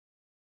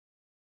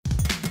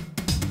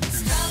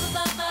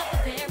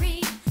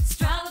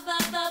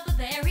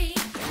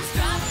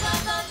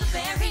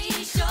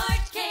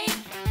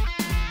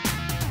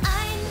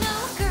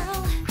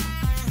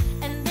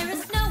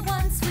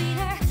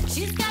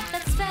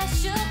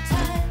special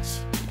touch.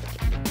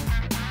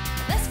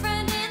 Best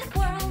friend in the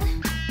world.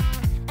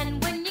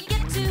 And when you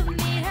get to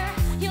meet her,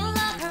 you'll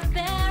love her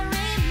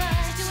very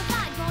much. She's doing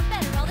fine, going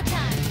better all the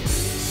time.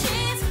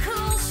 She's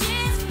cool,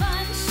 she's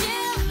fun,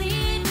 she'll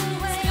lead the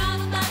way.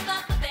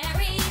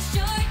 Strawberry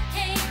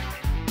shortcake.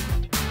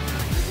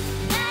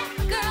 That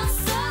girl's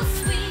so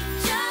sweet,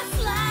 just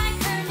like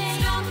her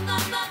name.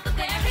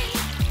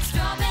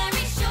 Strawberry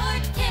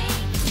shortcake.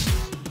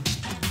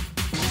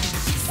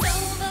 She's so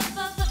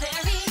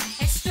very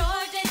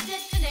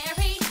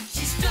extraordinary.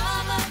 She's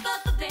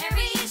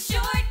strawberry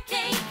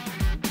shortcake.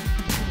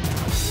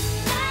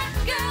 That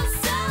girl's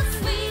so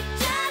sweet,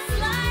 just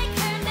like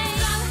her name.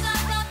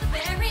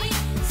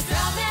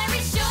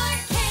 Strawberry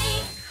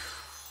shortcake.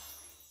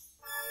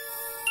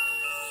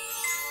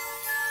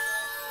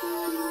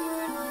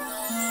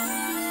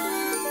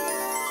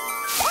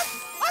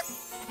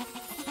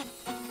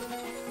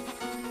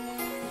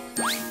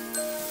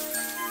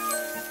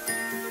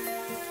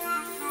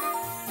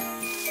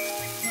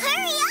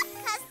 Hurry up,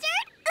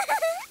 Custard!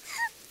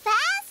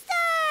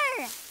 Faster!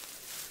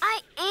 I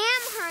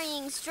am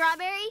hurrying,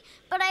 Strawberry,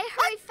 but I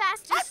hurry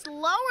faster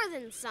slower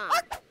than some.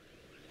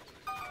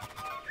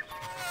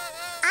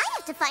 I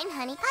have to find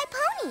Honey Pie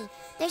Pony.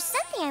 There's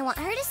something I want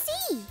her to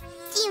see.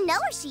 Do you know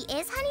where she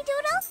is, Honey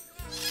Doodle?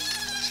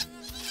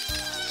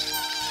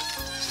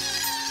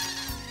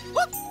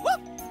 Whoop,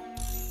 whoop.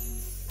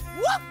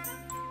 Whoop.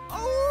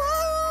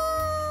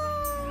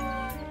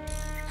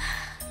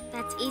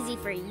 That's easy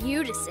for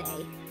you to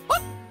say.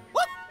 Whoop,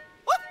 whoop,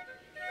 whoop.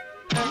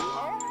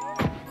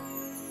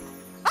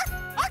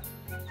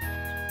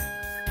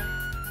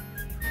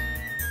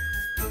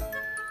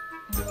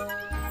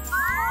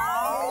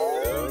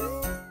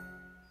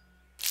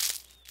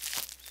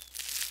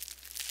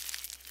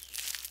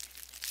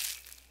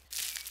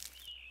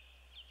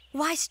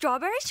 Why,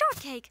 Strawberry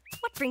Shortcake,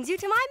 what brings you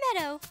to my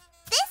meadow?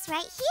 This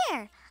right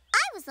here.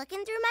 I was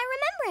looking through my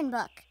remembering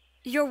book.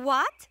 Your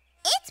what?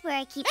 It's where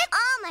I keep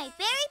all my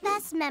very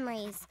best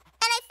memories.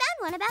 And I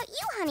found one about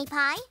you, Honey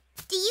Pie.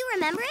 Do you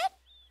remember it?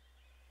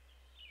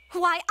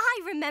 Why,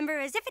 I remember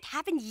as if it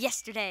happened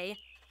yesterday.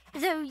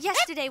 Though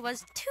yesterday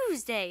was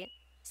Tuesday,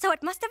 so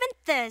it must have been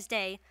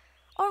Thursday.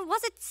 Or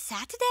was it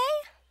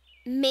Saturday?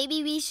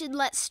 Maybe we should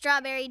let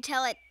Strawberry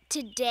tell it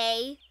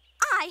today.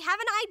 I have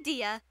an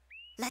idea.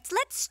 Let's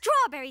let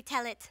Strawberry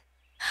tell it.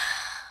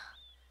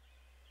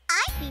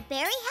 I'd be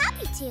very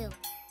happy to.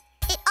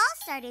 It all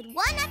started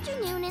one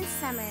afternoon in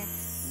summer,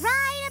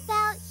 right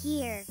about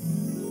here.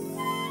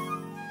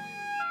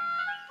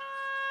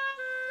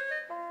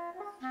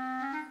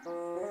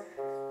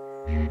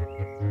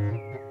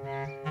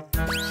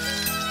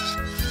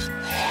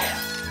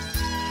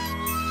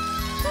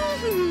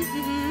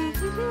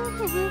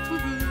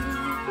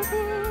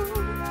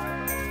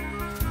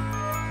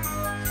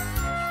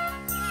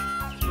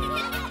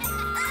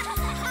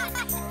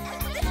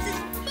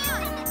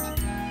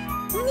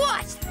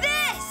 Watch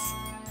this!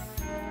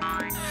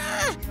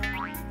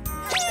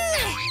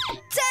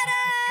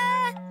 Ta-da!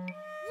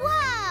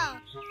 Whoa!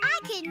 I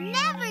could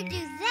never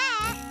do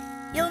that.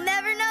 You'll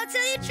never know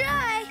till you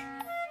try.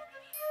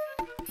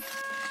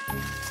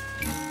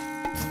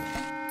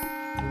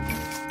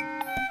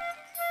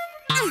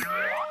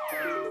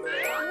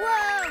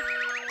 Whoa!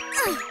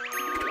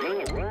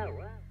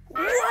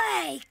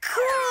 Way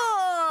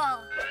cool!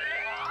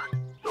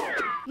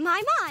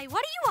 My,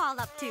 what are you all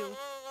up to?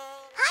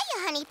 Hiya,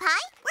 Honey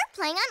Pie. We're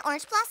playing on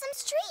Orange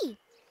Blossom's tree.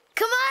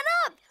 Come on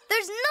up!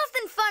 There's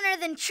nothing funner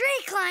than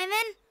tree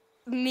climbing.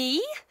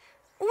 Me?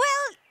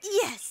 Well,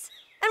 yes.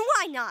 And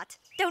why not?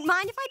 Don't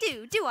mind if I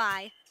do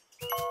I?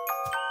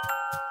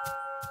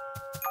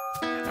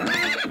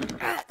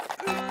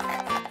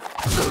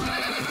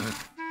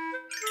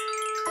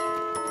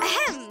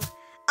 Ahem.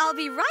 I'll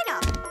be right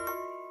up.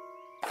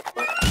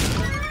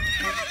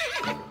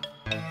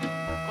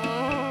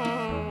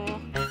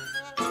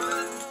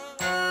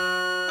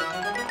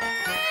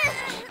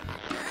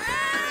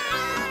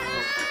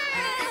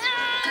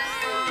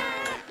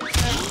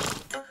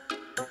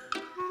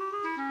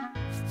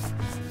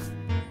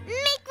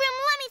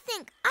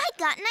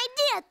 Got an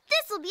idea.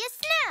 This'll be a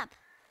snap.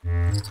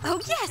 Oh,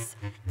 yes.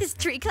 This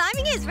tree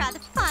climbing is rather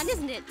fun,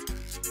 isn't it?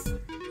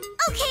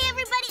 Okay,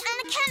 everybody, on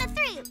the count of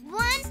 3.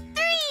 1,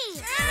 3.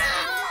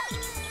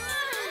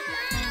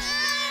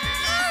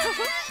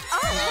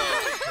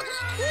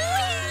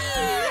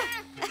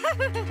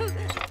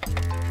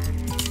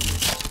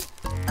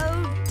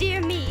 Oh, dear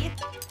me.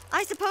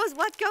 I suppose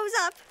what goes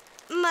up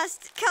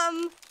must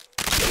come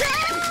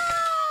down!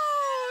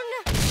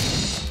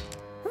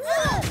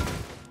 Whoa!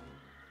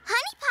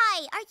 Honey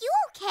Pie, are you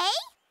okay?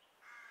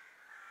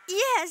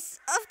 Yes,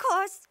 of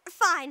course.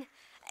 Fine.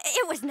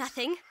 It was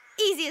nothing.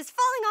 Easy as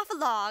falling off a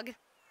log.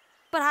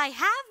 But I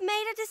have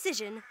made a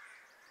decision.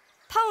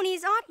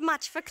 Ponies aren't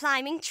much for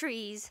climbing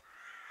trees.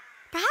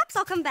 Perhaps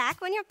I'll come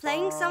back when you're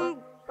playing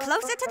some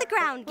closer to the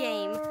ground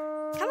game.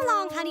 Come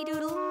along, Honey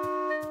Doodle.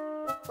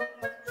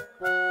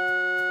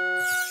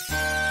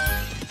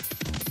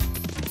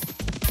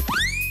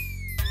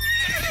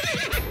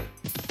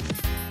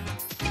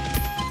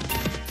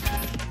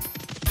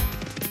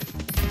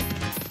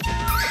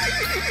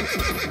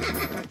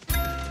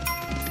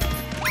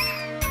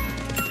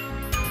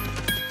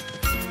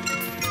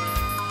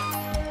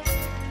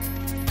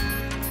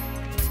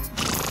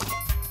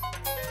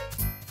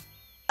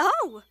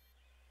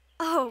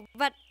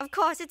 Of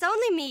course, it's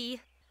only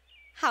me.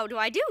 How do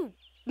I do?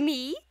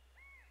 Me?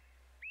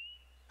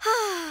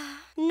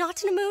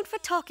 Not in a mood for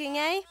talking,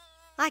 eh?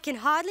 I can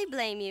hardly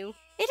blame you.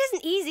 It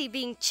isn't easy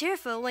being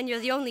cheerful when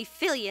you're the only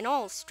filly in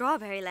all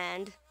Strawberry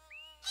Land.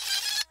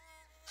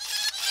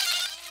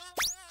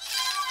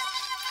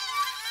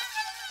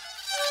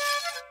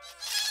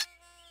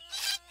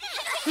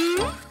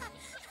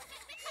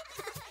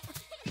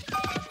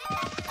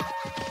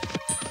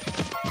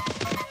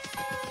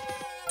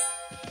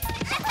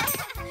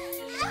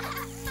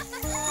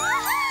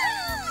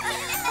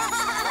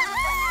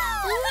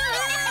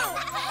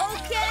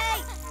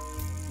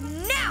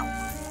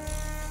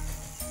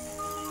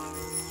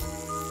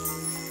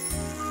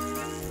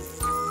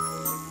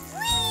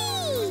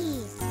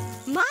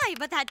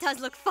 But that does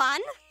look fun.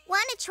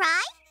 Wanna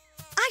try?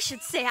 I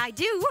should say I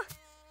do.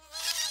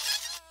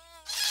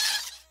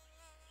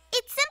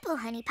 It's simple,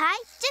 Honey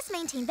Pie. Just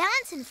maintain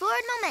balance and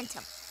forward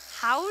momentum.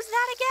 How's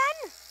that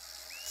again?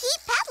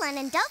 Keep pedaling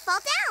and don't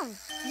fall down.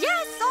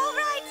 Yes, all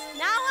right.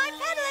 Now I'm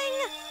pedaling.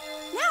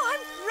 Now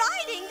I'm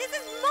riding. This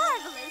is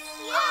marvelous.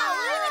 Yeah. Oh,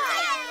 look at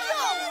that.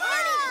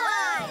 Honey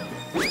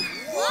Pie.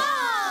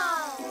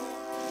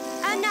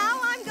 Whoa! And now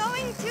I'm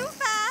going too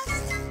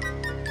fast.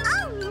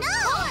 Oh, no.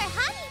 Poor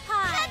Honey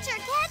Pie.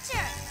 Catch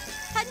her.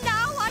 And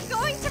now I'm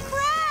going to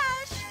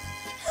crash.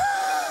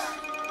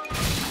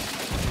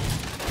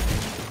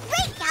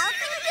 Great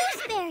galloping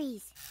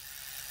gooseberries.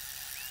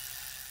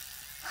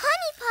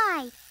 Honey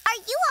Pie, are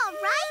you all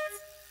right?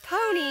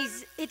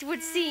 Ponies, it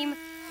would seem,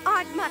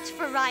 aren't much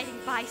for riding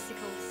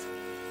bicycles.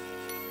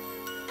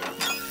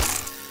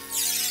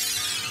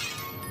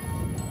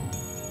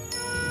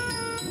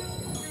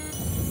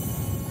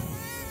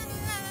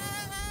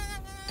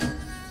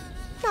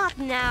 Not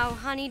now,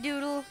 Honey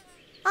Doodle.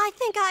 I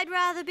think I'd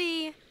rather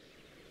be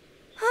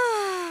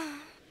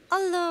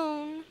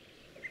alone.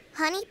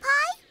 Honey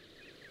Pie?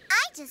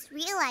 I just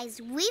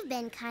realized we've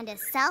been kind of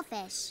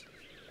selfish.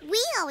 We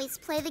always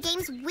play the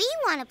games we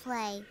want to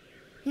play.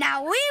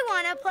 Now we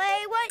want to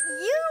play what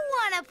you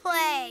want to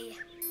play.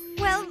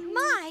 Well,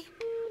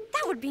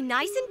 that would be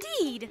nice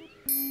indeed.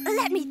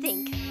 Let me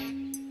think.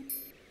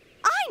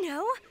 I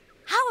know.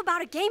 How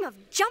about a game of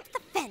jump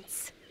the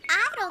fence?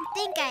 I don't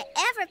think I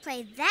ever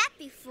played that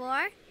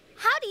before.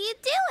 How do you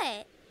do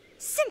it?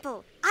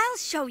 Simple. I'll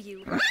show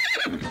you.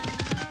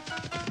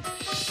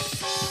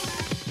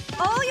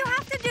 All you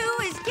have to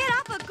do is get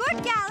up a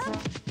good gallop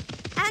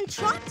and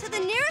trot to the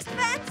nearest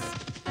fence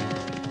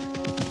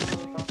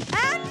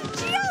and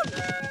jump!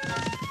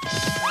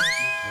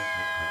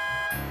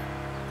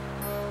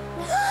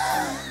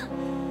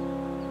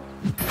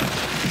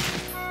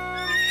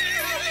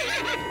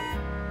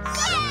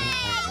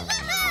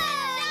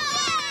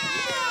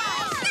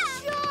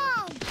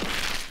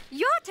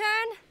 Your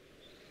turn.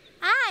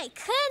 I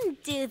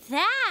couldn't do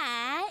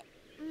that.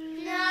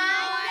 No,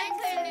 I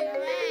couldn't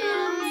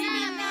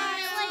do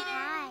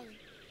that.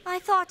 I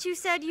thought you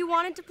said you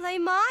wanted to play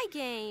my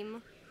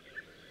game.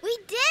 We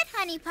did,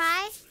 Honey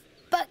Pie.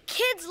 But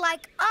kids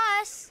like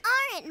us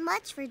aren't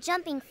much for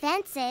jumping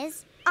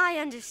fences. I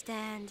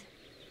understand.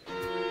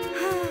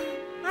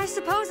 I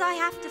suppose I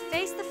have to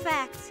face the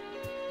facts.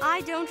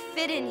 I don't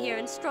fit in here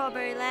in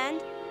Strawberry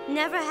Land.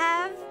 Never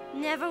have,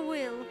 never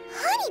will.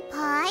 Honey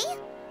Pie?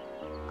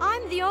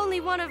 I'm the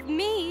only one of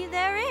me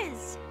there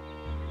is.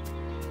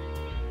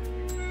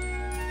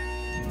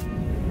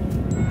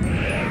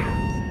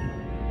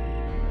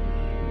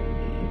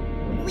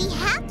 We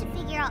have to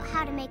figure out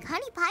how to make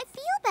Honey Pie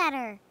feel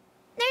better.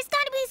 There's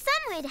got to be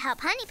some way to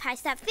help Honey Pie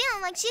stop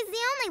feeling like she's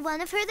the only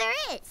one of her there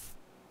is.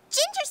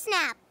 Ginger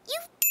Snap,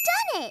 you've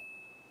done it!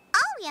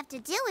 All we have to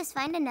do is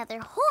find another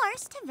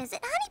horse to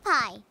visit Honey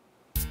Pie.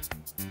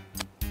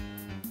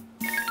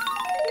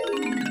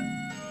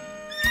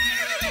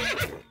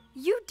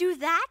 You do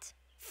that?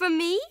 For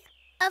me?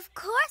 Of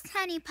course,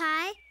 Honey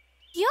Pie.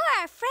 You're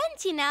our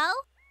friends, you know.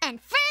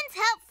 And friends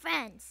help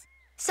friends.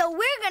 So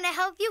we're gonna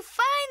help you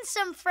find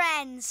some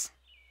friends.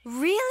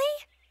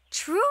 Really?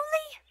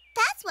 Truly?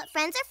 That's what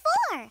friends are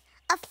for.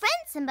 A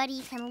friend's somebody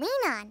you can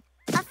lean on.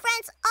 A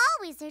friend's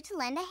always there to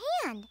lend a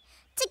hand,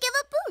 to give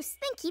a boost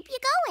and keep you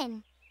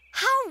going.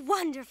 How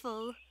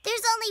wonderful.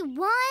 There's only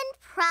one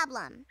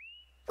problem.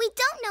 We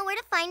don't know where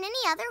to find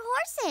any other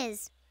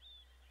horses.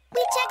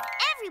 We checked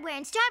everywhere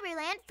in Strawberry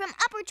Land, from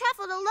Upper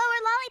Truffle to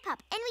Lower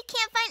Lollipop, and we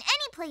can't find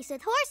any place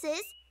with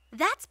horses.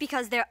 That's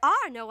because there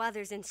are no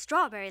others in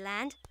Strawberry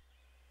Land.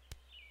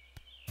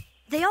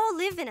 They all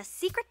live in a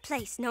secret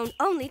place known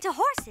only to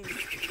horses.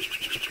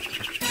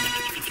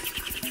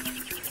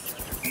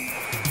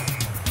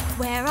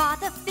 Where are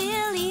the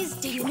fillies?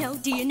 Do you know,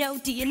 do you know,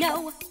 do you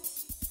know?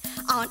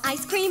 On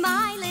Ice Cream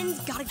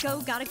Island, gotta go,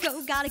 gotta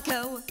go, gotta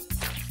go.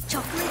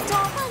 Chocolate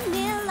or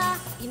vanilla,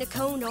 in a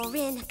cone or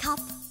in a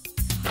cup.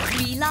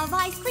 We love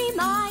Ice Cream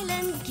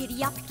Island,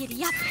 giddy up,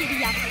 giddy up,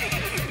 giddy up.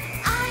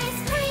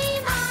 Ice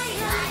Cream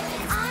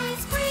Island,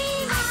 Ice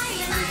Cream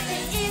Island.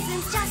 It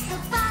isn't just the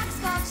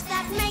butterscotch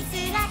that makes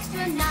it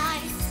extra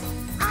nice.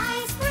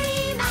 Ice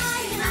Cream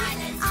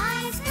Island,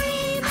 Ice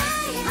Cream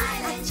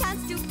Island. A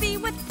chance to be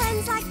with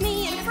friends like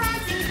me in a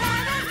prancing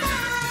paradise.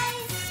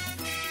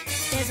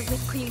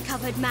 whipped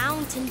cream-covered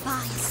mountain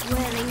by a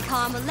swirling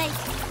caramel lake,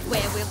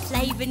 where we'll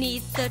play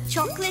beneath the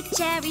chocolate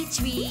cherry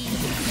tree.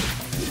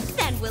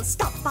 Then we'll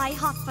stop by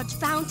Hot Fudge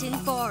Fountain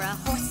for a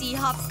horsey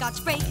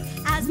hopscotch break,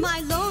 as my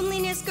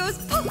loneliness goes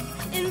poof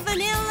in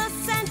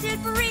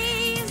vanilla-scented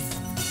breeze.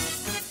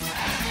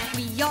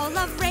 We all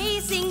love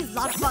racing,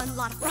 lot of fun,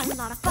 lot of fun,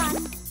 lot of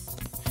fun.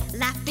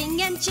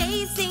 Laughing and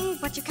chasing,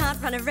 but you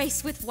can't run a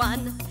race with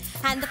one.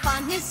 And the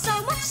fun is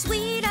so much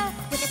sweeter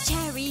with a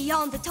cherry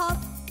on the top.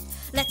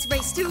 Let's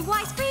race to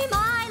Ice Cream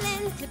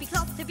Island.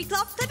 Clippy-clop,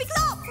 clippy-clop,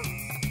 clippy-clop.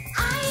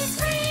 Ice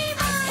Cream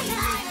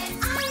Island,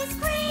 Ice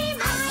Cream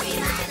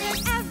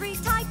Island. Every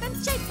type and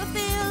shape of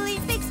filly,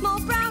 big, small,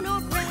 brown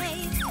or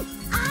gray.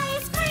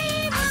 Ice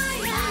Cream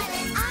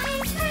Island,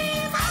 Ice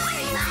Cream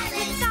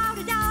Island. Without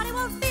a doubt, it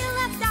won't feel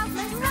left out.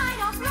 Let's ride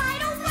off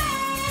right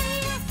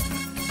away.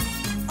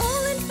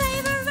 All in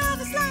favor of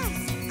a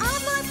slice of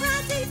my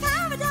prancy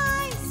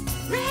paradise.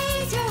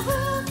 Raise your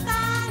hoof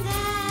and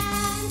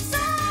dance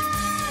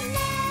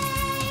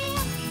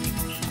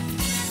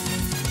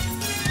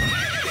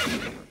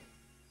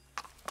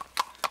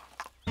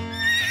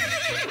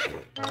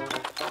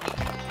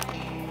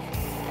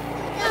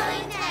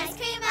Going to Ice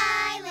Cream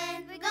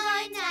Island. We're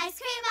going to Ice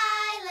Cream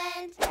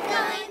Island.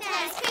 Going to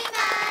Ice Cream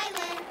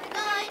Island. We're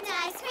going to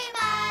Ice Cream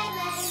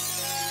Island.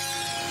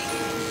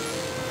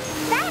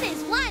 That is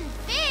one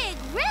big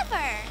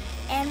river.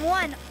 And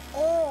one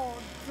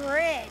old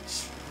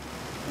bridge.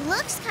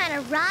 Looks kind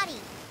of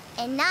rotty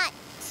and not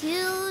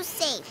too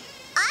safe.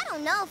 I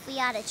don't know if we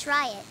ought to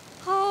try it.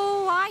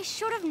 Oh, I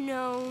should have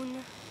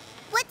known.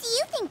 What do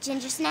you think,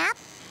 Ginger Snap?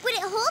 Would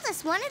it hold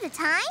us one at a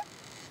time?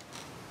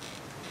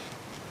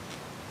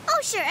 Oh,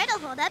 sure, it'll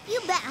hold up.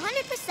 You bet,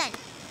 100%.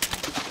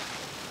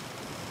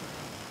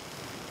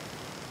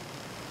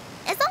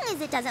 As long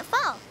as it doesn't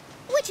fall,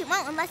 which it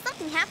won't unless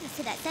something happens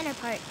to that center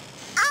part.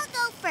 I'll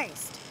go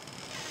first.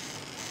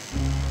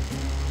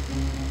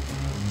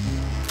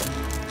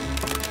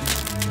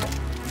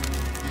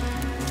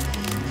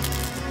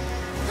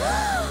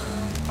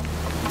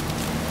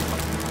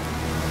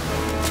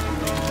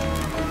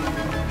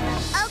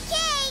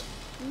 Okay,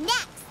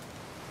 next.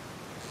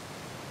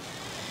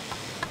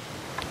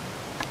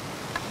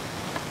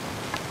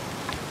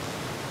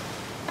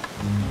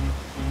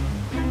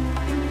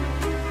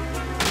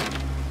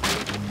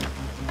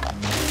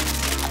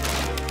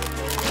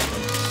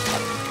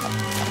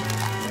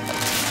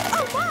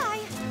 Oh, my!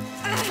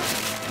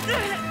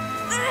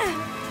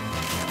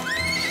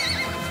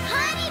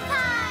 Honey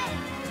Pie!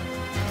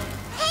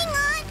 Hang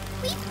on,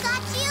 we've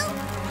got you.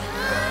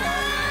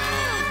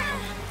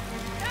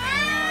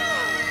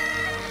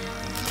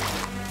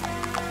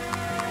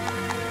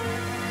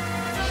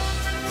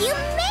 You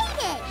made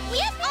it! We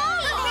have all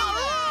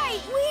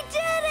right! We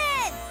did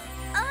it!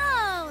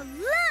 Oh,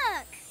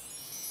 look!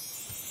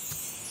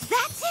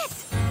 That's it!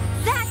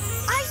 That's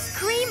Ice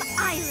Cream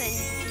Island!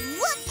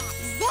 Look at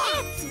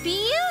that! It's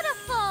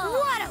beautiful!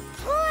 What a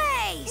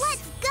place!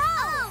 Let's go!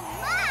 Oh,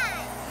 my!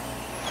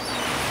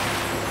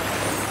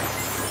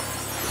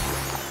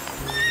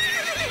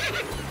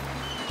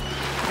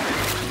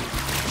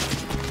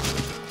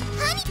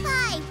 Honey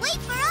Pie, wait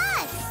for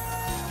us!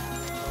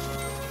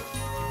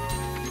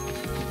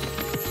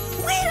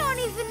 We don't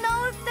even know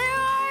if there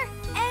are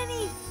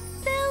any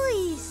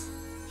fillies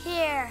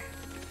here.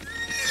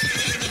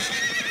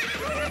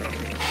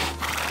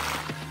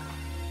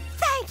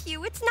 Thank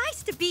you, it's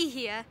nice to be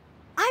here.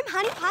 I'm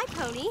Honey Pie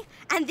Pony,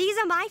 and these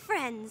are my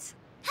friends.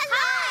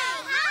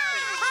 Hi!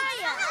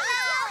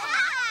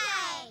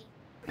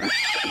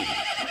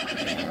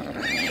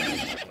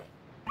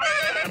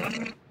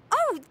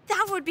 Oh,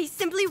 that would be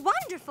simply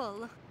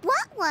wonderful.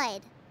 What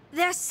would?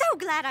 They're so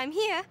glad I'm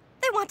here,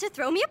 they want to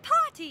throw me a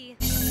party.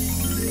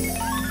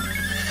 Look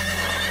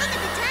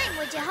at the time,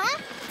 would you, huh?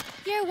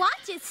 Your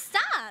watch is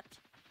stopped.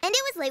 And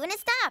it was late when it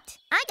stopped.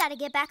 I gotta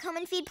get back home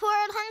and feed poor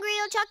old hungry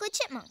old chocolate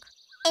chipmunk.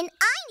 And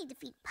I need to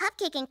feed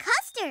Pupcake and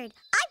Custard.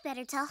 I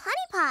better tell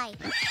Honey Pie.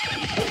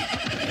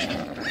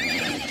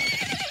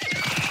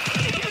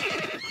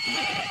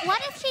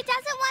 What if she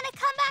doesn't want to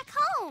come back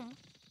home?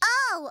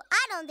 Oh,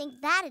 I don't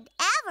think that'd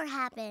ever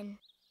happen.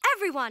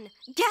 Everyone,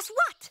 guess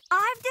what?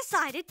 I've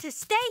decided to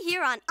stay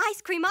here on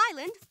Ice Cream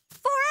Island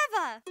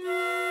forever.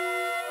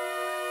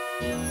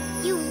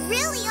 You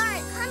really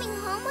aren't coming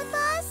home with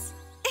us?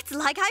 It's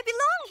like I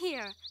belong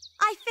here.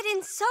 I fit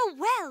in so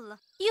well.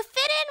 You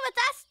fit in with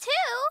us,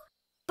 too.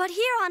 But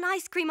here on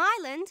Ice Cream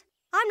Island,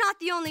 I'm not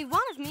the only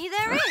one of me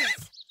there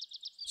is.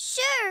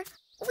 Sure,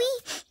 we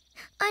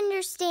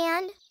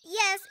understand.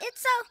 Yes,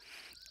 it's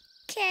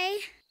okay.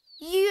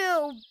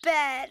 You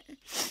bet.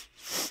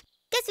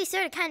 Guess we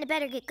sort of kind of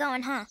better get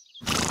going, huh?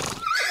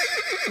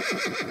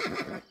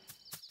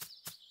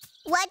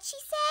 What'd she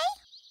say?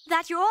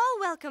 That you're all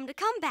welcome to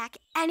come back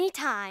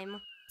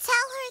anytime.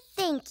 Tell her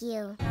thank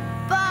you.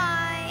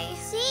 Bye.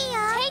 See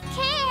ya. Take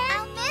care.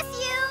 I'll miss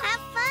you.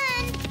 Have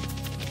fun.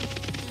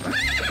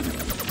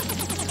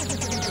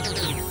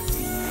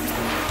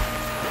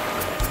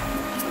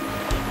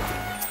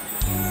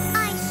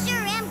 I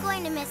sure am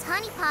going to miss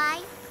Honey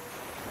Pie.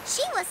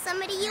 She was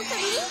somebody you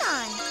could lean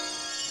on.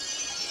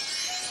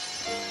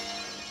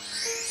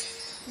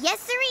 Yes,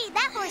 sirree,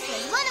 that horse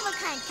was one of a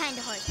kind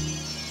of horse.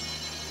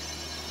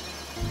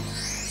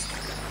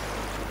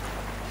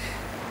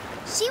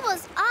 She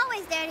was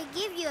always there to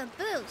give you a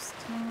boost.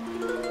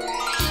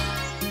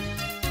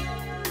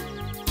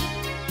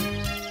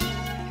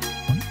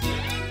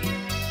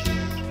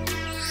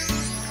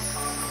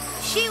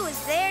 She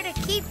was there to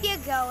keep you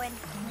going.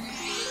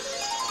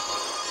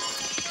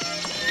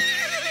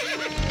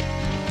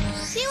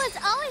 She was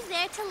always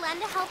there to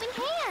lend a helping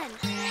hand.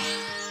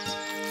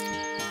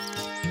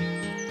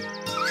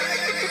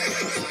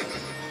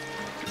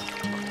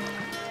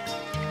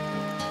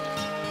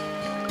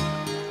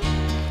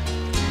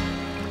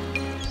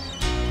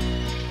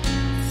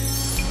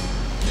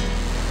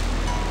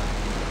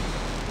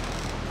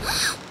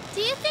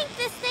 Do you think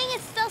this thing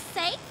is still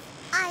safe?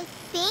 I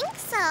think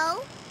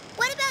so.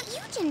 What about you,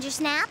 Ginger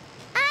Snap?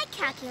 I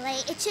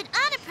calculate it should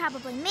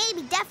probably,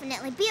 maybe,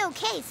 definitely be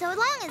okay so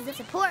long as the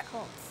support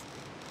holds.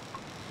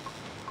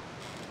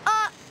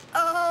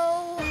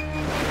 Uh-oh.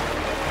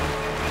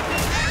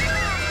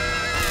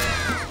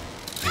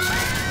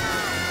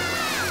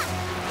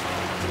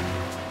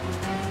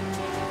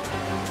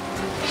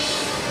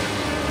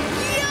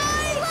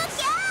 Look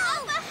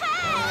out! Up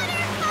ahead!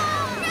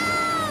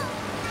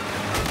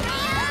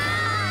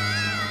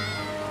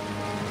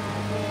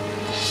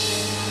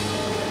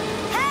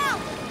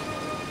 Help!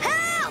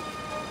 Help!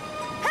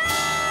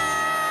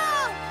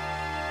 Help!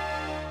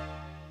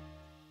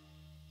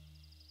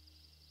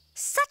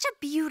 Such a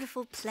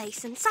beautiful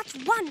place and such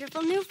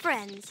wonderful new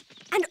friends.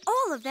 And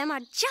all of them are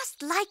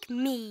just like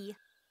me.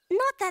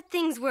 Not that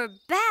things were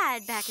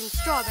bad back in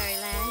Strawberry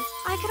Land.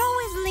 I could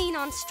always lean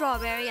on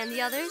Strawberry and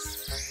the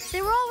others.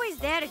 They were always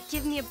there to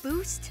give me a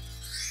boost.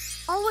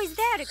 Always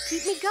there to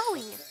keep me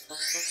going.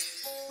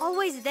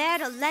 Always there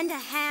to lend a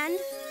hand.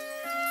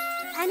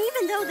 And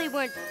even though they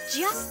weren't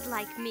just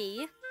like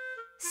me,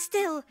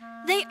 still,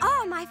 they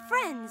are my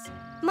friends.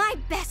 My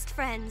best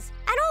friends.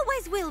 And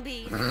always will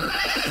be.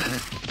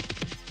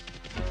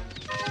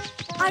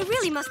 I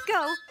really must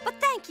go, but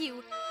thank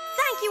you.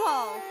 Thank you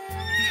all.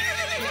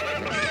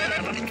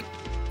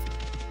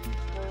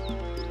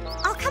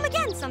 I'll come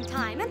again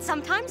sometime, and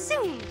sometime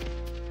soon.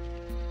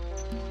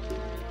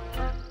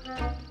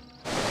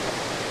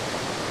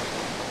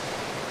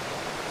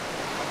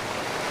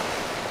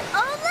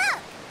 Oh,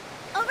 look!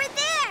 Over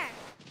there!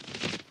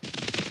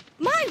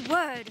 My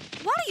word,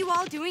 what are you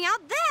all doing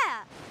out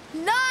there?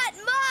 Not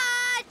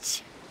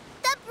much!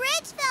 The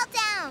bridge fell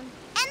down,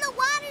 and the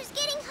water's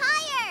getting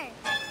higher.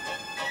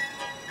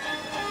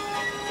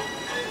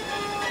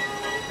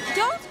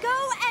 Don't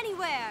go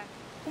anywhere.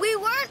 We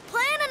weren't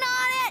planning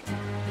on it!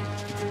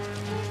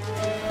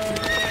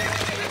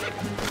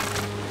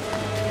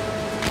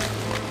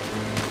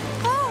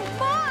 Oh,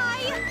 my!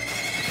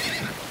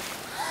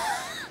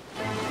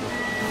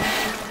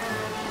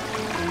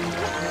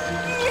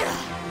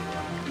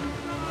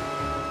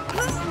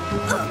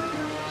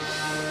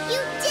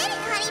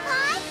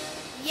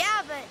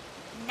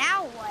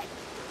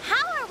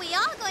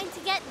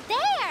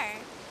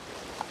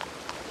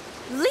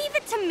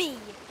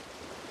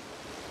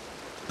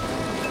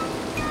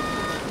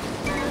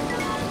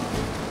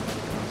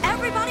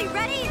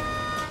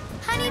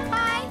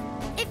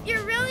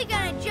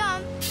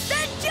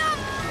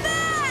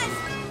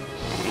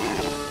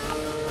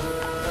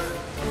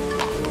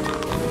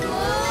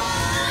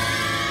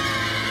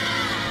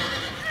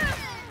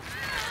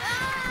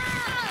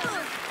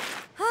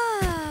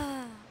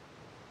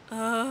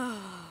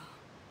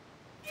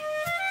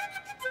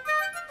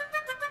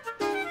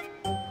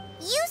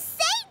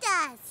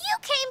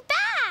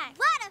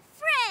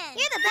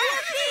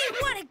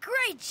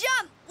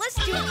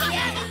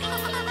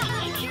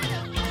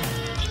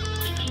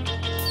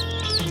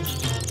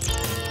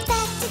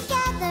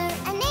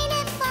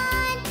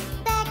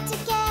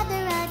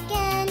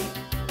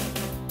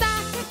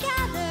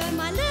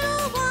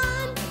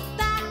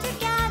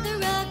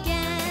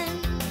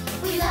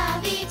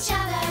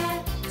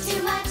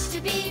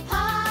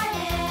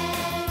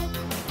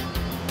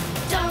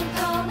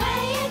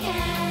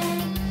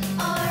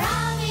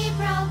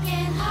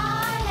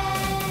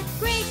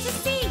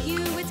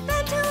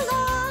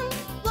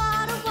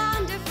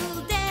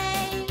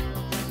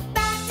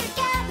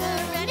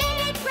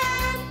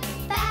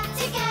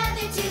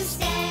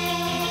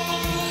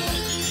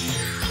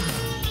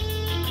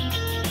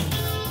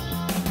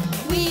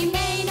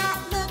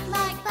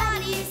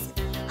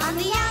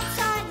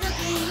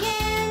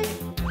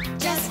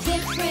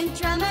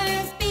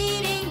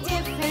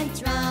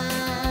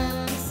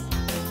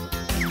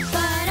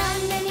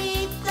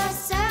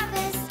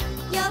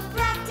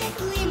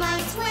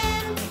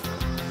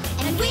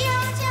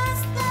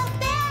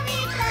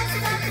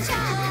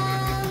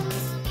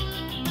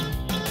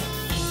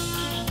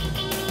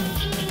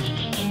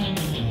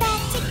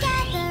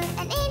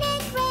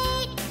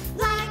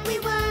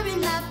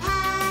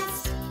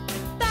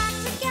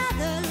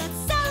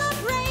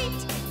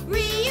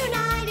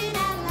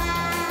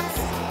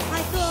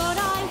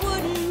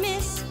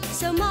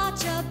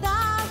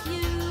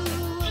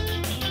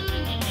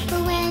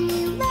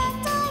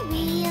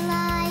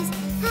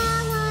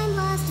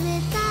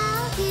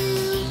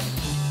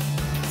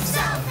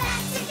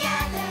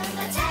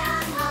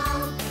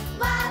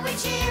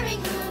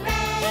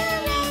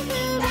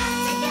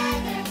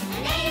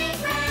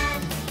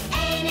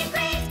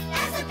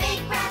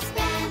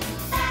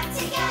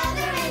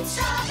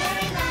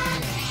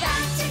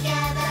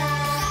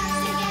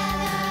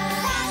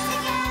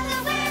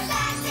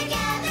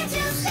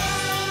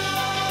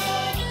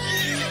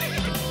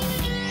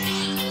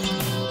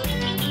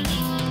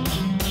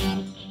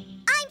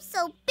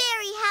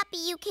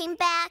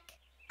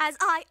 As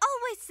I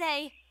always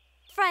say,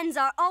 friends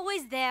are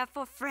always there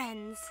for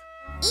friends.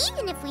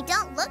 Even if we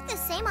don't look the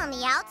same on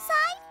the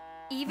outside?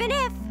 Even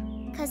if.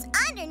 'Cause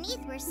underneath,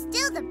 we're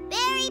still the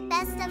very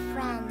best of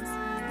friends.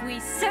 We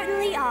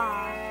certainly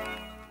are.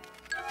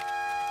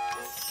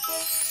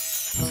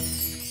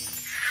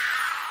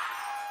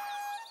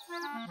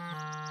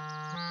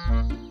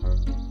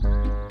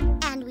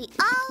 And we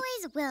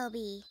always will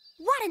be.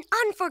 What an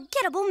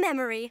unforgettable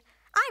memory.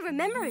 I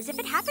remember as if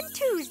it happened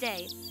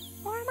Tuesday.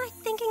 Or am I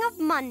thinking of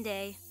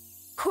Monday?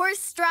 Of course,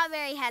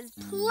 Strawberry has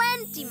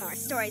plenty more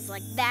stories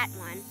like that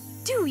one.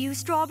 Do you,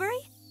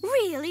 Strawberry?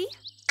 Really?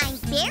 I'm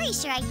very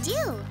sure I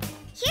do.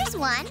 Here's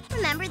one.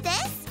 Remember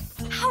this?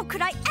 How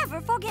could I ever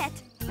forget?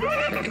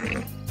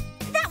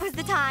 That was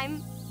the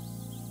time.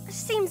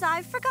 Seems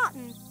I've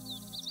forgotten.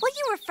 Will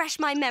you refresh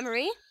my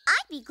memory?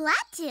 I'd be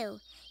glad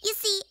to. You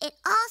see, it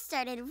all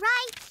started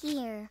right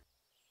here.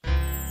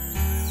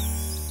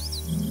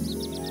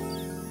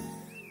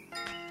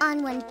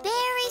 On one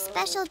very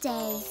special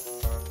day.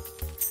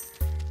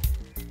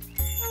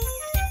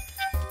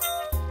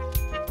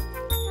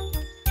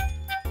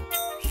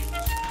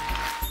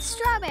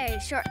 Strawberry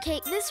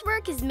Shortcake, this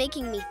work is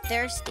making me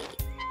thirsty.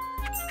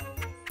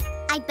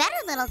 I bet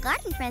our little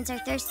garden friends are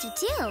thirsty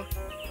too.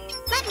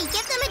 Let me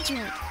give them a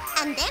drink,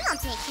 and then I'll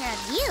take care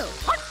of you.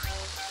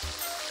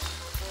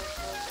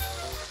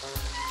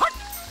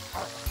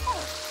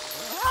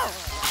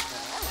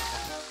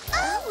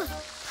 Oh,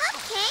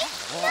 Cupcake,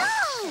 no!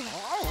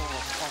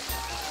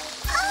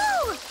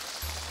 Oh!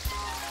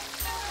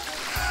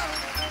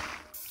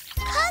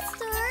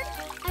 Custard!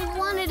 I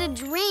wanted a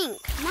drink,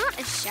 not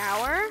a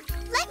shower.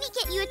 Let me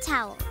get you a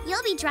towel.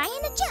 You'll be dry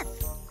in a jiff.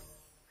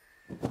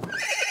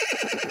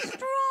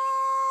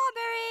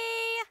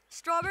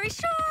 Strawberry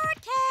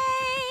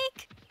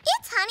Shortcake!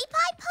 It's Honey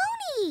Pie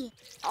Pony!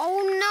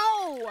 Oh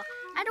no!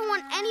 I don't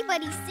want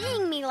anybody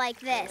seeing me like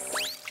this.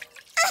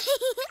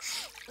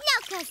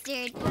 No,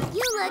 Custard.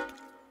 You look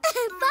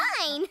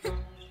fine.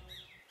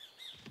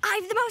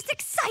 I've the most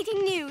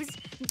exciting news.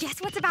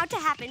 Guess what's about to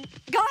happen?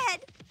 Go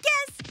ahead.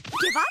 Guess.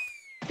 Give up?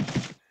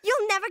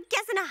 You'll never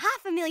guess in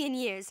 500,000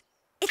 years.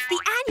 It's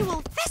the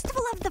annual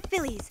Festival of the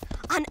Fillies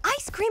on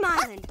Ice Cream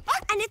Island,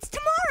 and it's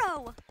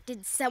tomorrow.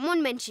 Did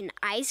someone mention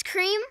ice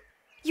cream?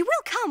 You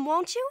will come,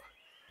 won't you?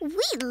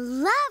 We'd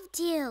love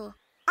to.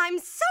 I'm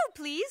so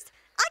pleased,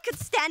 I could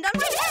stand on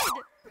my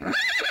head.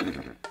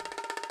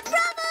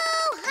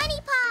 Bravo,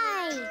 Honey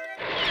Pie!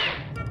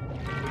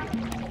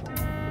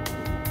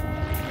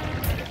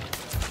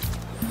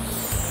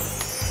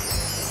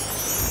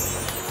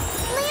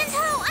 Land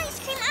ho, Ice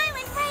Cream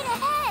Island right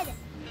ahead!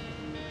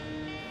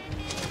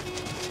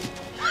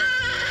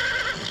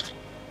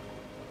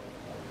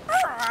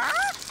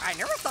 I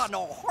never saw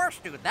no horse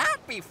do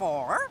that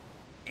before.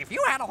 If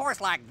you had a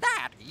horse like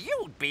that,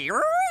 you'd be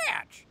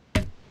rich.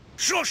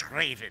 Shush,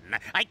 Raven.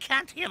 I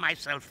can't hear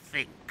myself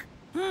think.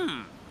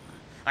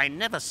 I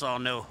never saw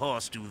no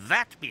horse do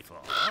that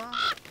before.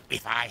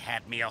 If I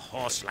had me a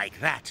horse like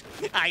that,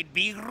 I'd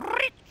be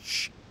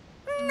rich.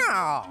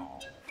 No.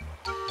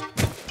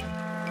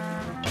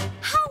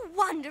 How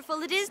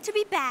wonderful it is to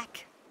be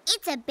back.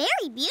 It's a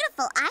very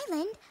beautiful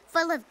island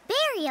full of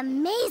very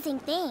amazing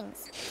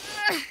things.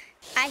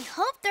 I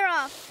hope they're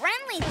all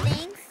friendly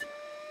things.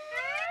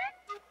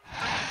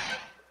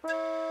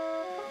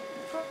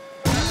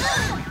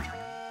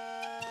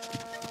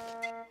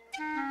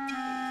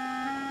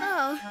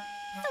 Oh,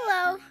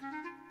 hello.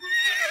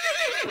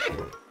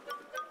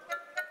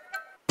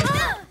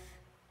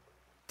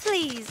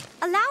 Please,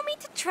 allow me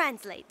to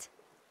translate.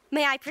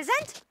 May I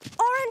present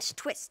Orange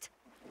Twist?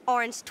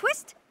 Orange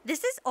Twist,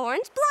 this is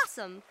Orange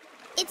Blossom.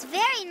 It's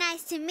very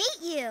nice to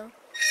meet you.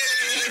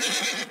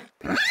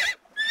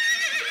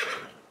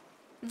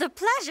 The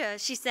pleasure,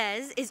 she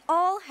says, is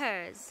all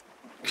hers.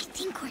 I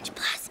think Orange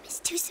Blossom is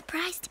too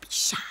surprised to be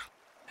shy.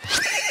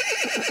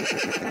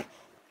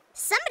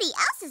 Somebody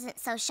else isn't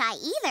so shy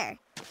either.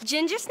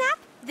 Ginger Snap,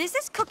 this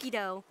is Cookie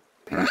Dough.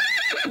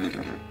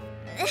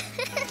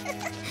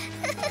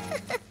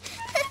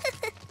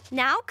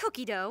 Now,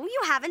 Cookie Dough,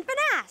 you haven't been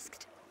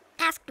asked.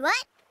 Asked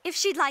what? If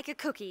she'd like a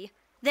cookie.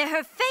 They're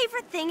her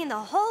favorite thing in the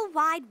whole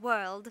wide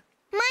world.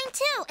 Mine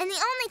too, and the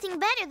only thing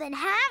better than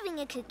having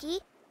a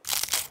cookie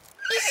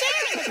is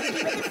sharing a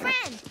cookie with a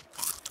friend.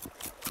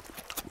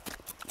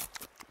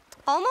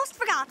 Almost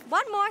forgot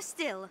one more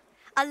still.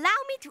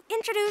 Allow me to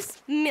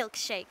introduce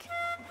Milkshake.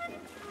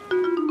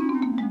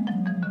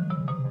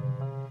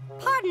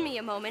 Pardon me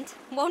a moment.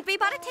 Won't be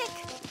but a tick.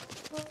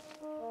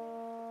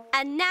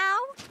 And now,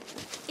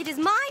 it is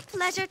my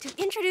pleasure to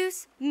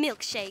introduce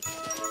Milkshake.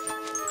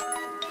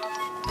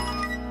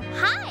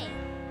 Hi.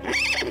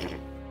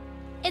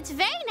 It's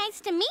very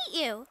nice to meet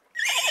you.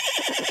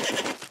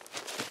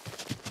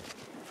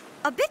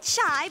 A bit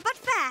shy, but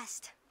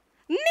fast.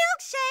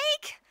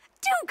 Milkshake!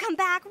 Do come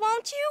back,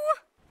 won't you?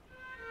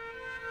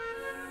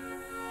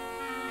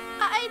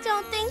 I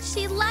don't think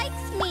she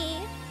likes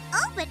me.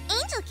 Oh, but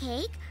Angel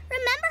Cake,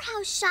 remember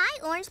how shy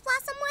Orange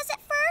Blossom was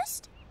at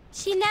first?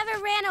 She never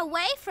ran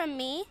away from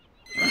me.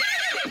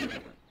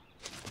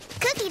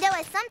 Cookie Dough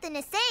has something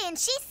to say, and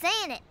she's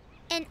saying it.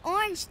 And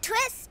Orange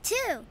Twist,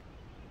 too.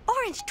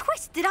 Orange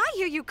Twist, did I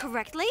hear you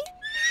correctly?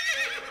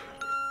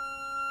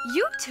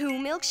 You too,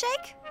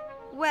 Milkshake?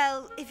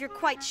 Well, if you're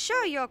quite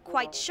sure you're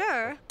quite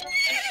sure,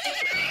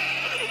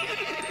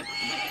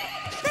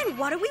 then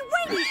what are we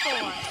waiting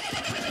for?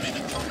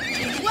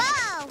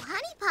 Whoa,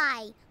 Honey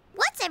Pie!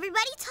 What's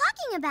everybody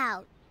talking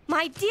about?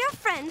 My dear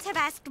friends have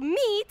asked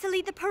me to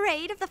lead the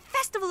parade of the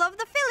Festival of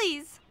the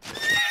Fillies.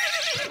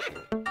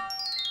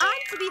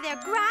 I'm to be their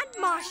Grand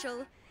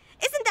Marshal.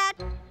 Isn't that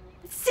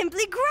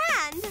simply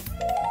grand?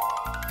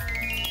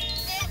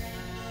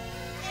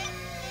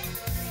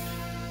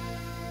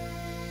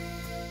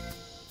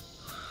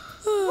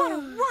 What a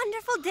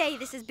wonderful day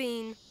this has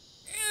been.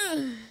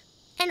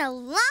 And a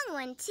long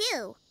one,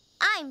 too.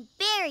 I'm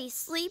very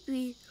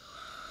sleepy.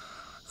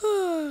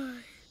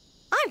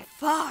 I'm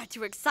far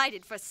too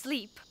excited for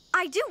sleep.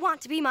 I do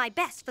want to be my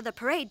best for the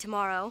parade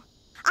tomorrow.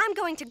 I'm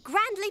going to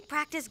grandly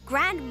practice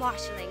grand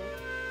marshalling.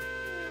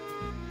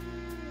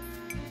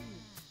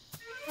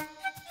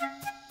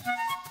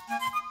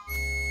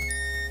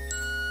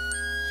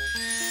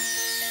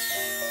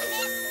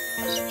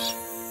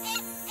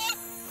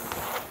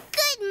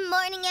 Good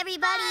morning,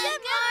 everybody.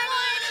 Good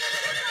morning.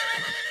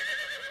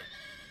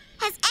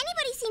 Has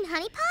anybody seen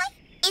Honey Pie?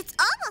 It's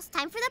almost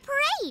time for the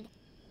parade.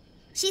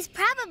 She's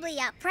probably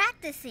out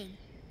practicing.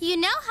 You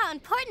know how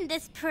important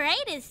this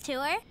parade is to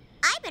her.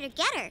 I better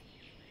get her.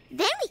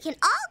 Then we can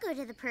all go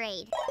to the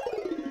parade.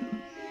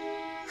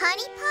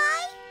 Honey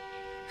Pie?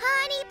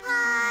 Honey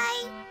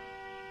Pie!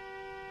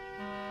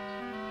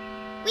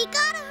 We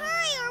gotta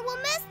hurry or we'll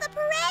miss the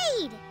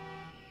parade.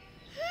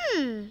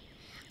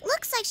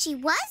 Looks like she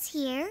was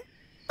here,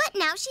 but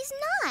now she's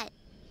not.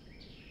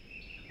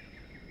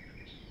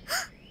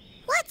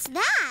 What's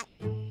that?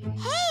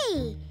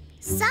 Hey,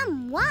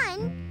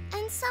 someone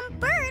and some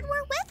bird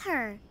were with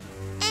her.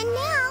 And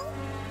now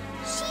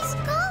she's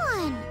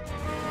gone.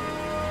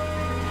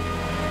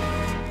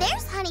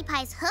 There's Honey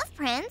Pie's hoof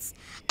prints,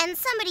 and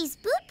somebody's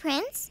boot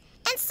prints,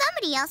 and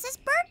somebody else's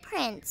bird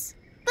prints.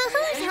 But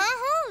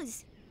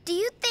whose? Do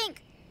you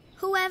think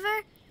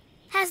whoever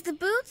has the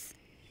boots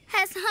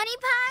has Honey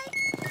Pie?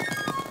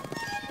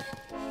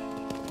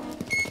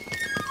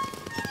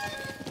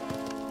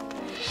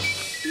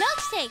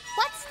 Milkshake,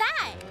 what's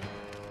that?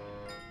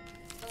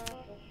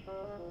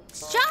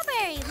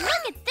 Strawberry,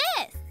 look at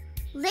this!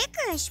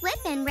 Licorice Whip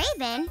and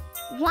Raven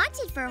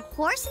wanted for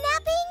horse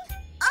napping?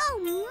 Oh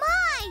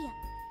my!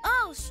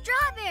 Oh,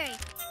 Strawberry,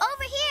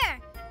 over here!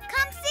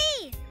 Come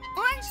see!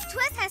 Orange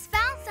Twist has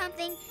found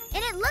something,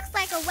 and it looks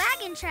like a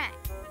wagon track.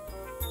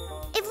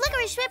 If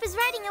Licorice Whip is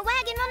riding a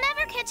wagon, we'll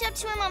never catch up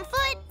to him on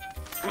foot.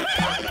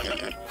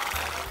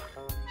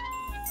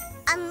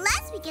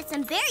 Unless we get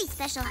some very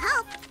special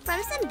help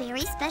from some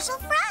very special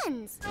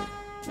friends.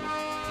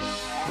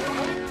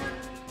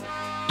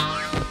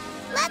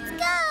 Let's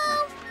go!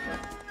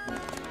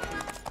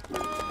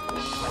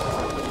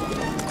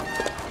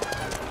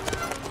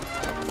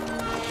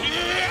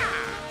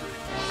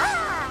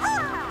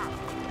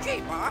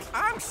 Gee, boss,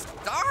 I'm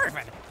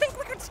starving. Think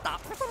we could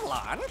stop for some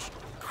lunch?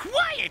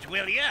 Quiet,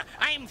 will you?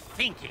 I'm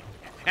thinking,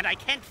 and I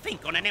can't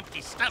think on an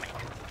empty stomach.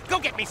 Go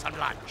get me some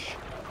lunch.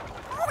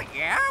 Oh,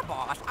 yeah,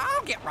 boss.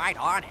 I'll get right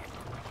on it.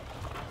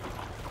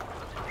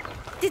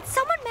 Did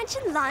someone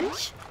mention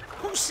lunch?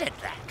 Who said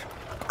that?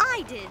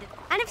 I did.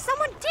 And if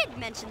someone did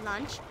mention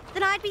lunch,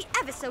 then I'd be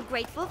ever so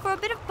grateful for a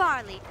bit of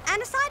barley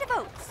and a side of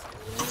oats.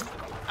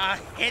 A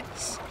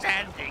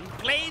head-standing,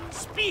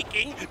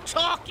 plain-speaking,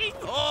 talking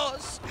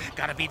horse.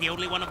 Gotta be the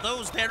only one of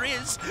those there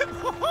is.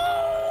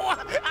 Oh,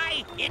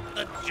 I hit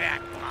the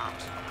jackpot.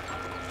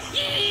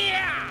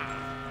 Yeah!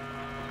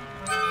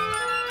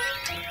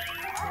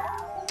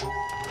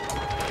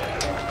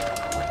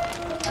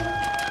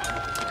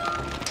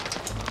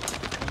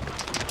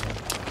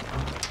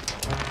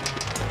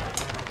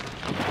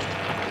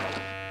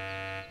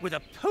 With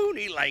a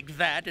pony like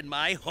that in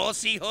my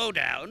horsey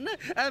hoedown,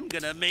 I'm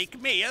gonna make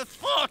me a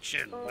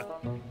fortune.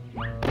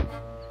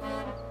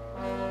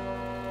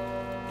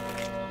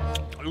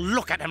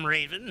 Look at them,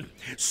 Raven.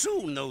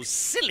 Soon those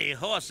silly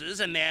horses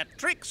and their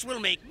tricks will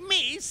make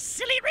me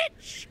silly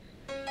rich.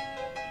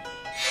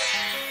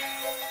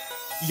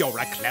 You're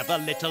a clever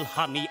little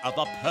honey of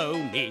a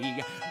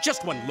pony.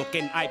 Just one look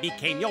and I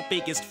became your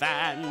biggest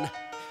fan.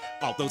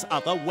 All those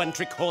other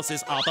one-trick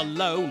horses are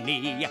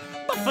baloney.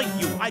 But for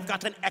you, I've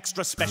got an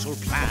extra special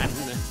plan.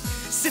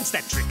 Since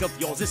that trick of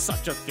yours is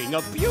such a thing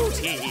of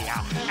beauty,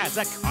 as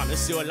a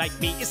connoisseur like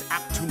me is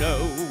apt to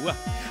know,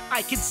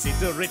 I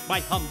consider it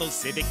my humble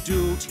civic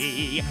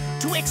duty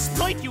to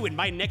exploit you in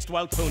my next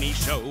wild pony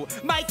show.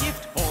 My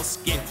gift, horse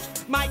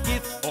gift, my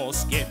gift,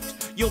 horse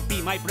gift. You'll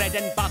be my bread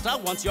and butter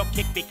once your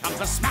kick becomes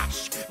a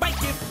smash. My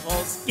gift,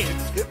 horse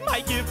gift,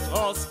 my gift,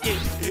 horse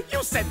gift.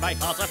 You send my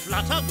heart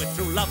aflutter with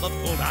true love of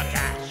cold hard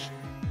cash.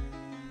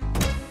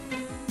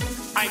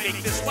 I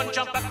make this one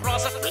jump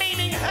across a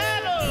flaming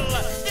hurdle.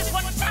 This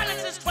one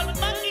balances 12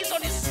 monkeys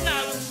on his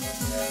snout.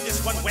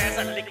 This one wears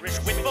a licorice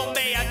whip for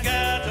a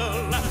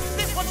girdle.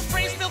 This one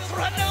sprays milk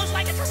through her nose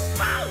like it's a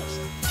spout.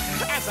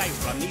 As I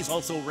run, these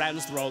also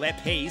runs through all their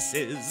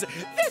paces.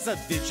 There's a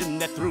vision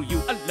that through you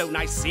alone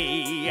I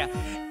see.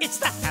 It's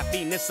the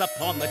happiness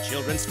upon the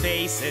children's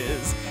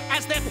faces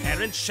as their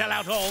parents shell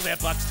out all their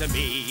bucks to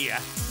me.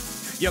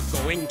 You're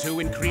going to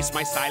increase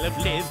my style of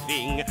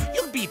living.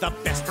 You'll be the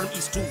best from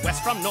east to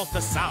west, from north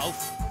to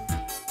south.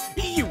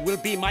 You will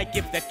be my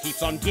gift that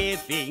keeps on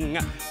giving,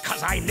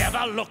 'cause I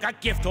never look a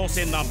gift horse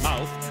in the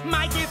mouth.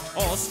 My gift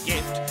horse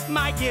gift,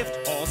 my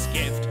gift horse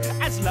gift,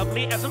 as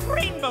lovely as a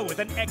rainbow with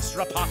an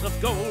extra pot of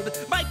gold.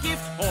 My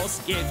gift horse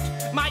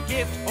gift, my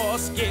gift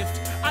horse gift,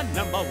 a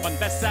 #1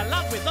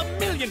 bestseller with 1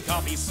 million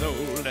copies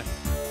sold.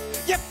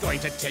 You're going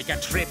to take a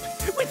trip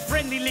with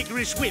friendly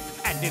licorice whip,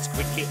 and it's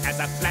quickly as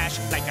a flash,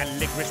 like a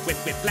licorice whip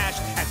with flash,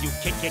 as you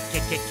kick, kick,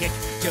 kick, kick, kick,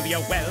 till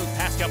you're well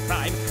past your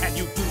prime, and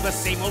you do the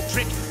same old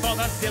trick for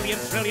the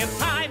zillionth, trillionth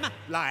time,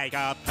 like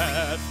a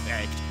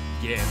perfect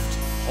gift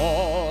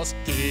horse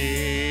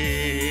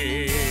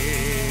gift.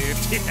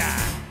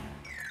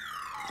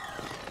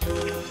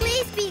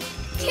 Please be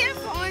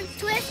careful, Orange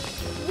Twist.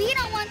 We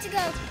don't want to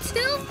go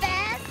too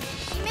fast.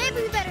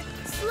 Maybe we better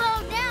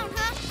slow down,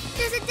 huh?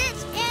 There's a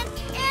ditch and...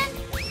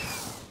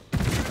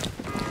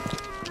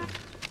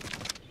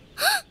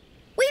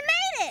 We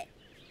made it!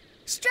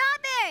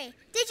 Strawberry,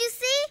 did you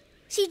see?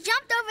 She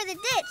jumped over the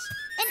ditch,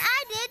 and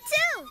I did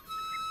too.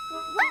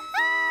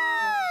 Woohoo!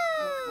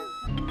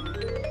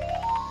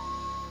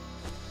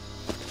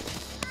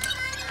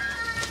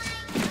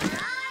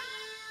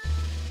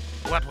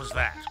 What was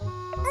that?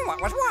 What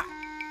was what?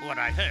 What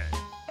I heard.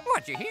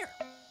 What'd you hear?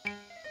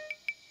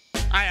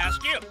 I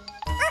ask you.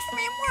 Ask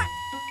me what?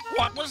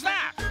 What was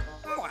that?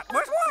 What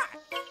was what?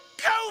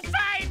 Go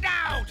find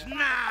out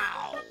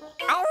now!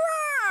 All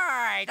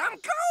right, I'm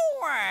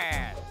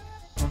going.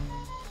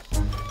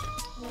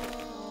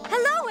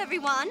 Hello,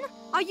 everyone.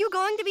 Are you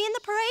going to be in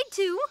the parade,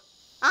 too?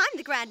 I'm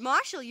the Grand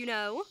Marshal, you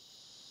know.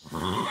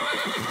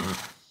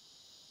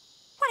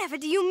 Whatever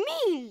do you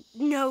mean,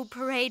 no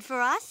parade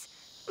for us?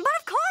 But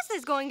of course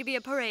there's going to be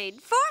a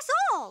parade for us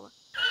all.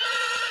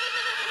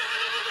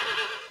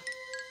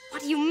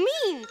 What do you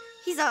mean?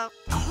 He's a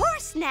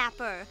horse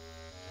snapper.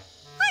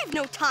 I have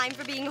no time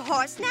for being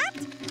horse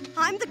snapped.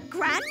 I'm the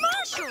Grand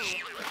Marshal.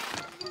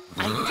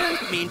 I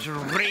don't mean to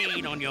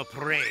rain on your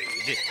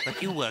parade,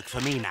 but you work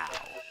for me now.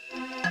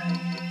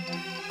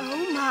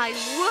 Oh, my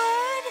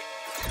word.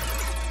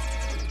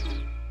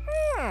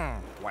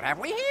 What have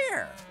we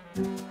here?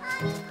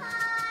 Honey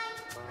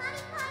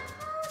Pie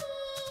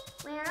Pony,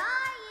 where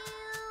are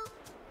you?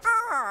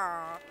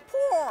 Ah,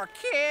 poor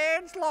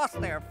kids lost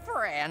their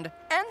friend,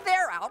 and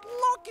they're out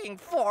looking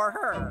for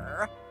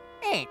her.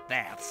 Ain't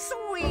that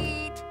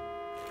sweet?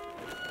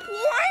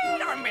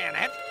 Wait a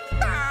minute!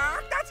 Ah,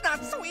 that's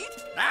not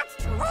sweet. That's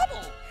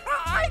trouble.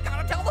 I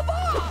gotta tell the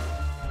boss.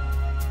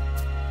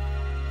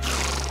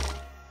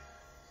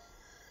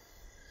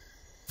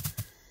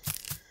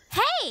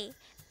 Hey,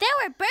 there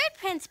were bird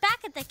prints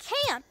back at the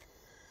camp.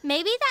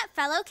 Maybe that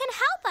fellow can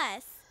help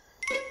us.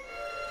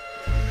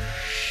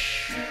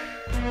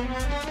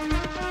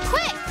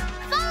 Quick,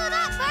 follow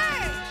that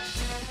bird.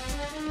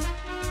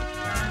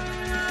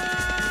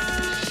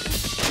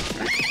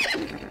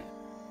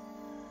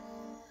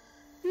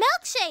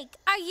 Milkshake,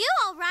 are you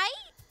all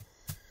right?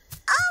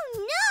 Oh,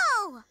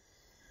 no!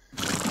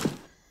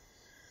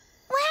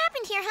 What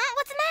happened here, huh?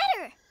 What's the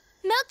matter?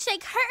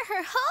 Milkshake hurt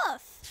her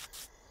hoof.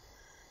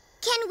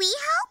 Can we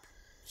help?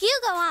 You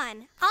go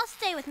on. I'll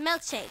stay with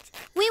Milkshake.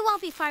 We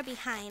won't be far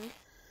behind.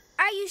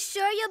 Are you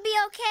sure you'll be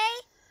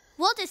okay?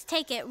 We'll just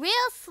take it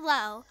real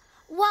slow,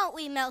 won't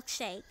we,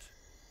 Milkshake?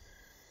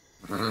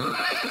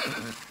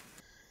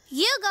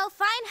 You go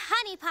find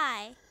Honey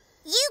Pie.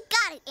 You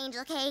got it,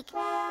 Angel Cake.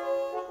 Come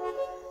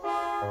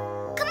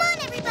on,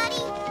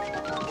 everybody.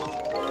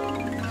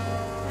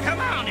 Come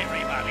on,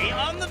 everybody,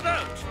 on the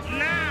boat,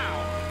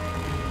 now!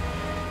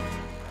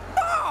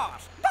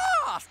 Boss!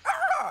 Boss!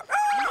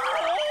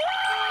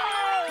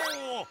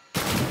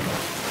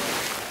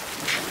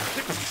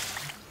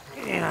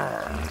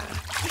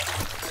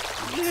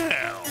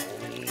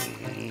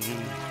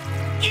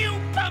 You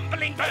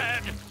bumbling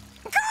bird!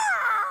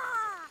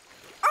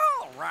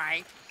 All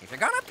right, if you're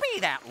gonna be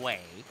that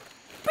way,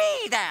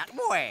 be that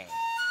way.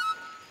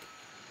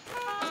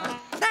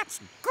 That's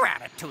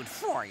gratitude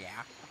for you.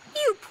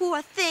 You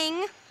poor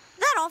thing.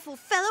 That awful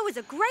fellow is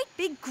a great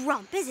big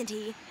grump, isn't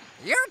he?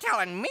 You're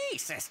telling me,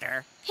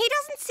 sister. He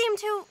doesn't seem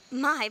to,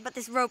 my, but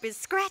this rope is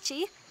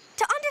scratchy,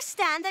 to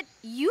understand that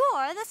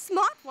you're the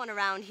smart one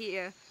around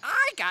here.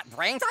 I got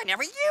brains I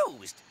never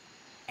used.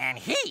 And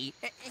he,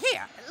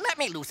 here, let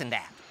me loosen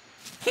that.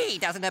 He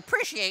doesn't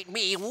appreciate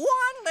me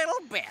one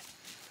little bit.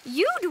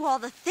 You do all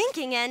the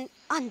thinking and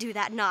undo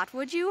that knot,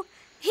 would you?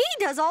 He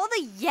does all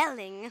the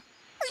yelling.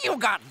 You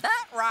got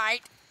that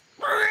right.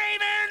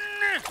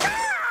 Raven!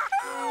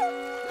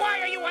 Why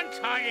are you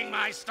untying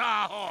my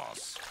star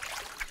horse?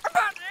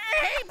 But,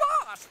 hey,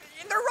 boss,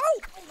 the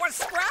rope was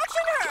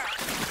scratching her.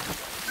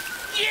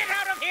 Get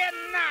out of here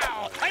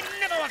now! I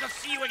never want to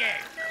see you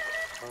again!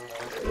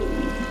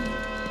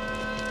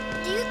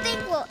 Do you think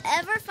we'll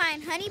ever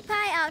find Honey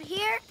Pie out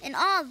here in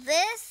all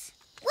this?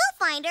 We'll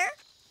find her,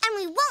 and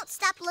we won't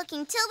stop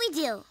looking till we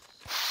do.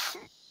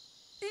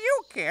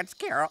 You kids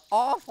care an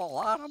awful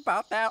lot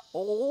about that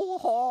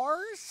old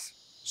horse.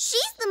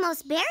 She's the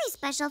most very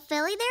special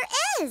filly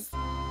there is.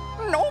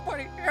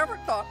 Nobody ever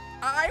thought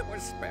I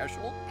was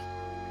special.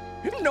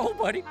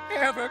 Nobody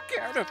ever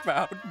cared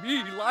about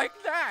me like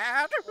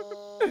that.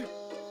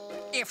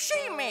 If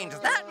she means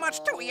that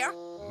much to you,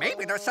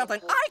 maybe there's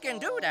something I can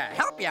do to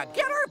help you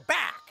get her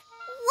back.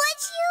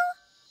 Would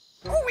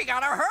you? Oh, we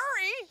gotta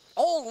hurry.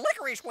 Old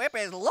Licorice Whip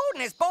is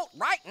loading his boat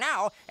right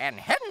now and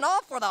heading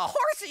off for the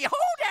horsey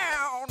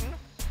hoedown.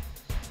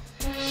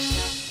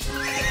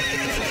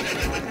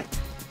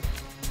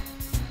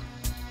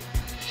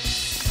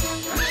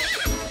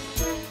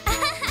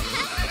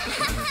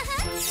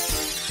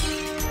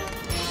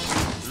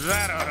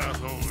 That ought to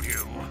hold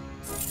you.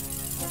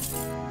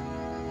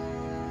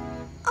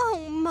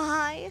 Oh,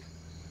 my.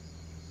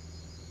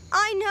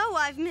 I know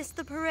I've missed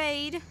the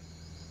parade,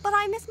 but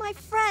I miss my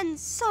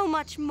friends so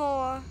much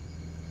more.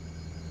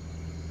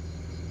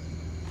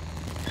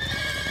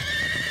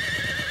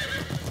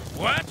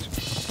 What?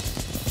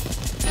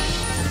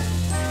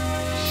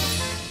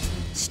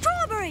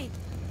 Strawberry!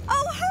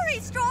 Oh, hurry,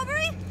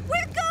 Strawberry!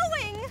 We're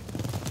going!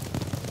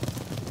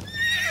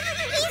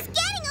 He's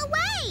getting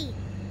away!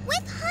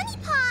 With Honey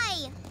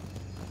Pie!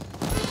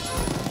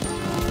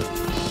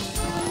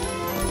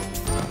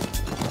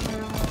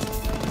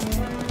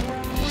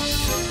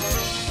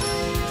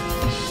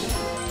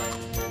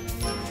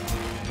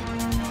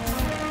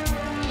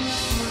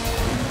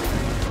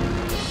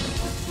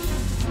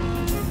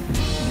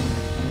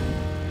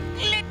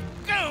 Let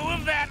go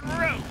of that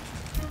rope.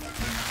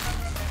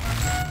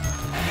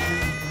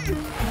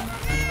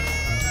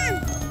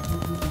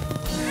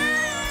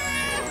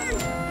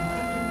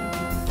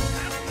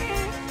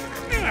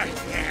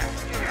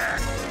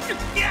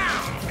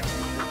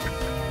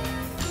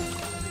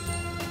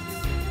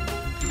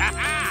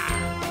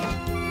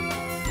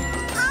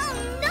 Oh,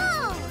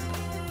 no!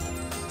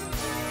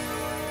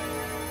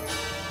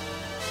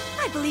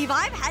 I believe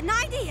I've had an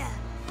idea.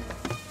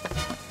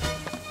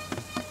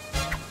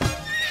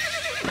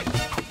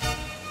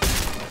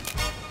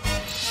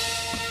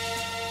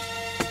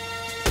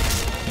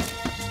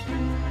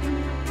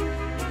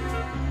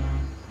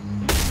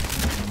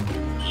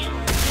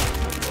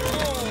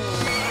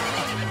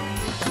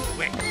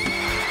 Wait.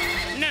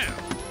 No.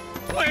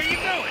 Where are you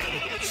going?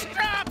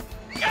 Stop!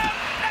 Come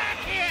back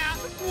here!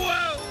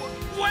 Whoa!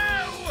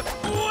 Whoa!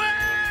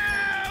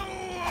 Whoa!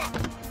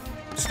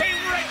 Stay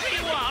right where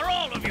you are,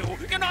 all of you!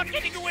 You're not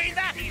getting away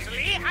that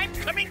easily! I'm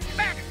coming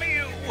back for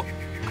you!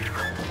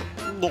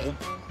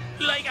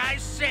 Like I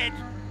said,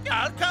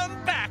 I'll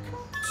come back.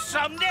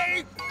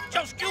 Someday!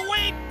 Just you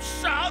wait!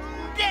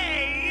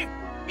 Someday!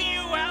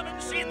 You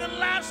haven't seen the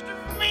last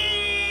of me!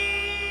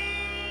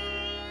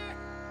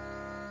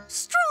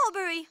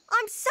 Strawberry,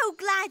 I'm so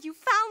glad you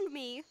found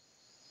me.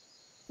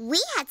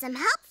 We had some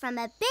help from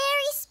a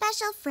very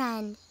special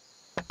friend.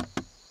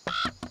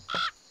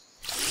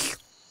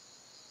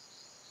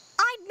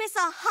 I'd miss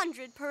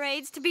 100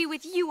 parades to be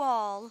with you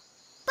all.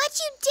 But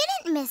you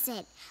didn't miss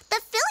it. The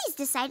Phillies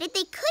decided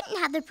they couldn't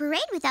have the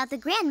parade without the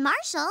Grand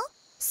Marshal,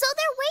 so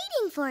they're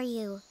waiting for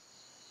you.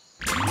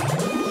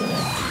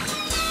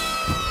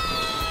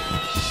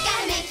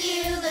 Gotta make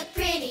you look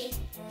pretty.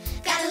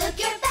 Gotta look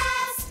your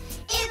best.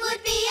 It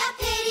would be a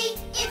pity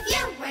if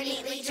you were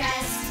neatly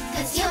dressed.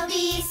 'Cause you'll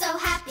be so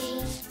happy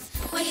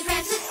when you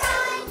prance with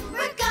pride.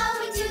 We're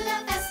going to the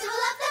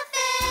Festival of the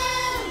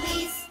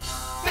Fillies.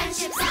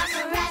 Friendships are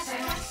forever.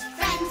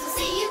 Friends will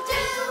see you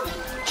through.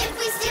 If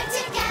we stick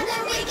together,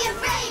 we can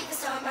brave a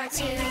storm or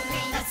two.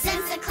 But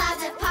since the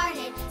clouds have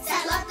parted,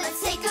 saddle up,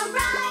 let's take a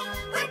ride.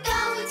 We're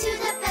going to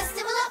the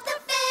Festival of the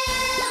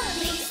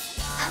Fillies.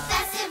 A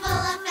festival,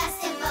 a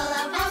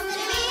won't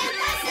it be a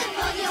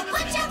festival? You'll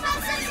put your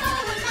buses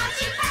forward,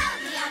 marching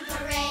proudly on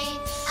parade.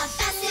 A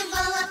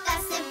festival,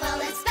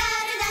 it's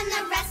better than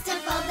the rest of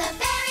all. The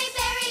very,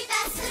 very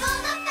festival,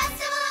 the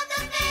Festival of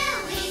the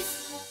Fillies.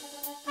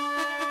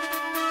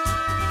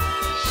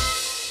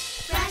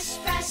 Brush,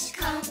 brush,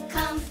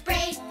 comb,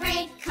 braid,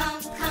 comb.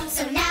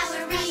 So now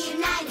we're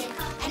reunited,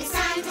 and it's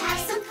time to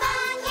have some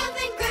fun. You've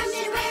been groomed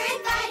and we're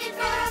invited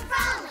for a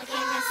frolic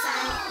in the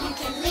sun. You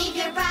can leave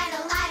your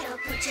bridle idle,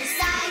 put your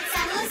side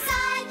saddle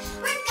aside.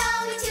 We're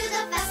going to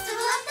the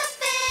Festival of the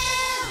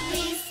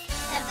Fillies.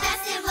 The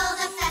festival,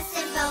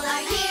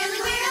 our yearly,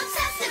 we're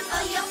obsessive.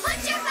 You'll put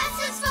your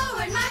buses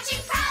forward,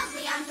 marching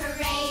proudly on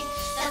parade.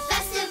 The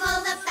festival,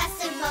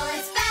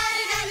 it's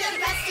better than the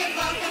rest of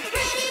all. The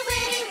pretty,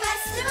 witty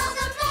festival,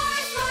 the more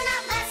is more,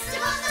 not less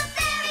of all. The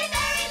very,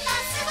 very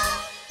festival,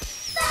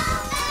 the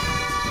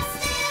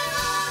Festival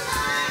of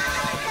the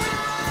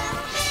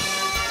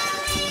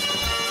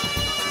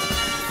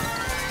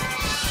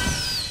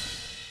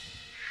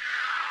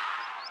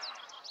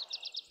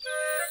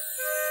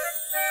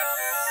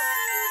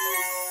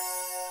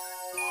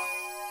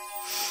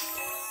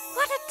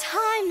What a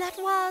time that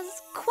was.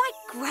 Quite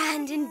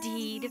grand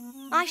indeed.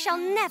 I shall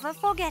never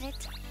forget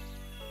it.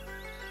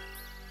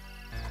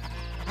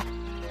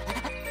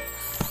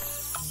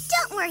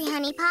 Don't Don't worry,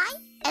 Honey Pie.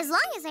 As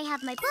long as I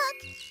have my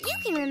book, you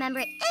can remember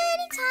it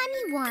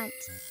anytime you want.